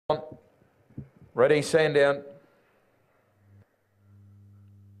Ready, Sandown.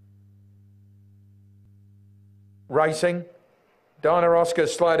 Racing. Dinah Oscar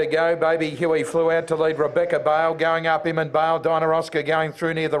slow to go. Baby Huey flew out to lead Rebecca Bale. Going up him and Bale. Dinah Oscar going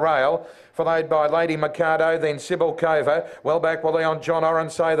through near the rail. Followed by Lady Mikado, then Sybil Cover. Well back will Leon John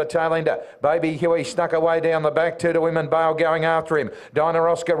Orensay, the tail ender. Baby Huey snuck away down the back. Two to him and Bale going after him. Dinah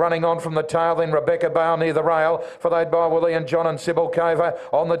Oscar running on from the tail, then Rebecca Bale near the rail. Followed by Willie and John and Sybil Cover.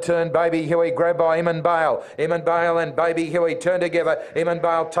 On the turn, Baby Huey grabbed by Eamon Bale. Eamon Bale and Baby Huey turn together. Eamon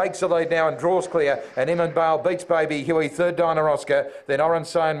Bale takes the lead now and draws clear. And Eamon Bale beats Baby Huey. Third, Dinah Oscar. Then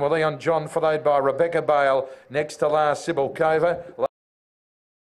Orensay and Willie and John, followed by Rebecca Bale. Next to last, Sybil Cover.